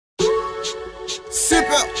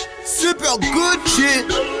Super good shit.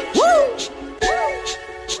 Woo!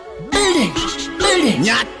 Building.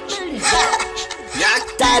 Nyat.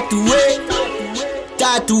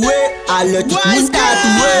 Tatoué, ale tout moun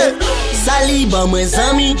tatoué. Sali ban mwen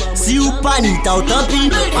zami, si ou pa ni ta ou tanpi.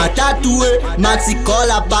 An tatoué, maxi kol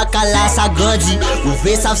a bakala sa grandi. Ou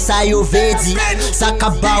ve sav sa yo vedi, sa ka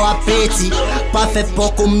ba ou apeti. Pa fe pon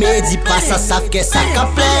komedi, pa sa sav ke sa ka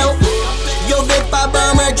pleo. Yo ve pa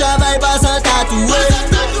ban mwen travay pa san tatoué.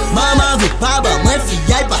 Maman ve pa ban mwen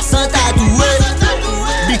fiyay pa san tatoué.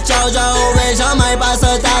 Big charger ouve jamais pa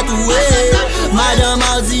san tatoué. Madame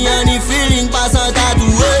Aldi any feeling pa san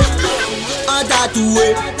tatoué. En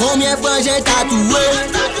tatoué, combien fois j'ai tatoué.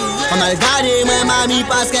 Pas mal gardé moi mami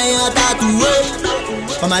parce qu'elle a tatoué.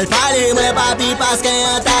 Pas mal parlé moi papi parce qu'elle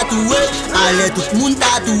a tatoué. Allez tout le monde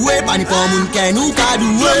tatoué, pas ni pour moun qu'elle nous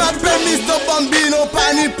cadoué. Ma permis bambino,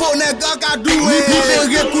 pas ni pour nègre cadoué.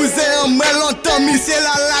 Ni pour cousin, mais longtemps, c'est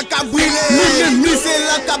la cabrile. Mi c'est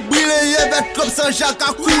la cabrile, y'a bête comme ça, Jacques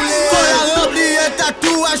a coulé. Quand la rempli un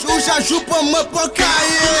tatouage, ou j'ajoute pour me pour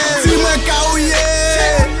cahier. Dis-moi caouillé.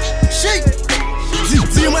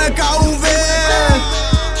 Dis-moi qu'à ouvert.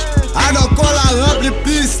 Alors qu'on la rempli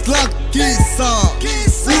plus là qui sent.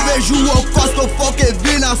 Ouvert jouer au costo, faut que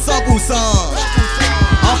vienne à 100%.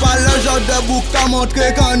 En parlant genre de bouc à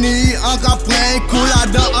montrer qu'on y en cas prend un coup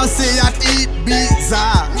là-dedans en séat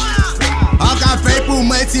bizarre. En cas fait pour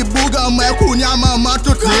moi si bouc en moi kounya maman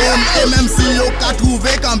tout le. Et même si yo qu'a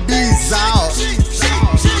trouvé comme bizarre.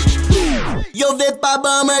 Yo ve pa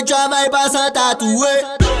ban mwen travay pa san tatoué.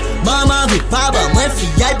 Maman ve pa ban mwen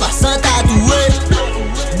fiyay pa san tatoué.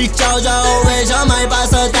 Big charger ouve jamais pa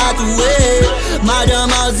san tatoué.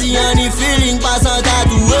 Madame Aldi any feeling pa san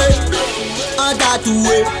tatoué. En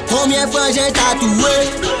tatoué, combien fois j'ai tatoué.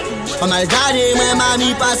 Pas mal gardé moi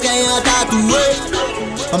mami parce qu'elle a tatoué.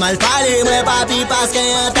 Pas mal parlé moi papi parce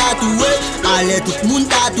qu'elle a tatoué. Allez tout le monde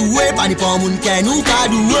tatoué, pas ni pour moun qu'elle nous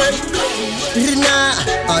cadoué. Rina,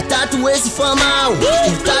 en tatoué si fama ou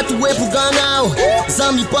tatoué pour gana ou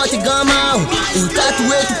zami porte gama ou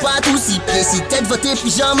tatoué tout partout si pied si tête voté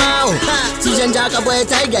pyjama ou si jeune Jack a boy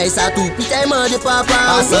taille gay ça tout putain man de papa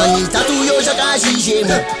ou tatou yo Jack a jugé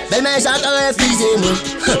moi belle mais Jack a refusé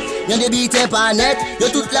moi y'en des bits pas net yo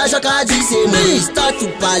toute la Jack a dit c'est moi tatou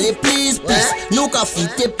parler please nous ka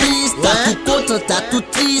fouté please tatou content tatou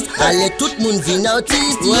triste allez tout le monde vient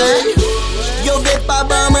artiste yo ve pa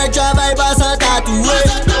ban mwen travay pa san tatoué.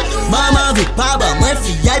 Maman ve pa ban mwen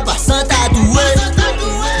fiyay pa san tatoué.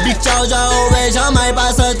 Big charger ouve jamais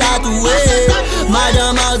pa san tatoué.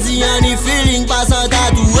 Madame Aldi any feeling pa san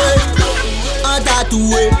tatoué. En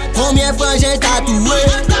tatoué, combien fois j'ai tatoué.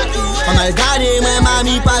 Pas mal gardé moi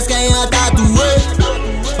mami parce qu'elle a tatoué.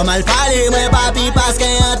 Pas mal parlé moi papi parce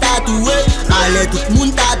qu'elle a tatoué. Allez tout le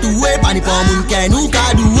monde tatoué, pas ni pour moun qu'elle nous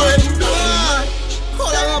cadoué.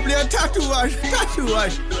 Rempli un tatouage.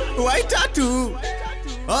 Ouais, tatou.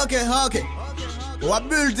 Ok. Wa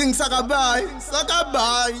building sakabay.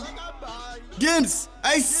 Guims,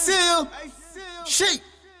 I see you. Shake.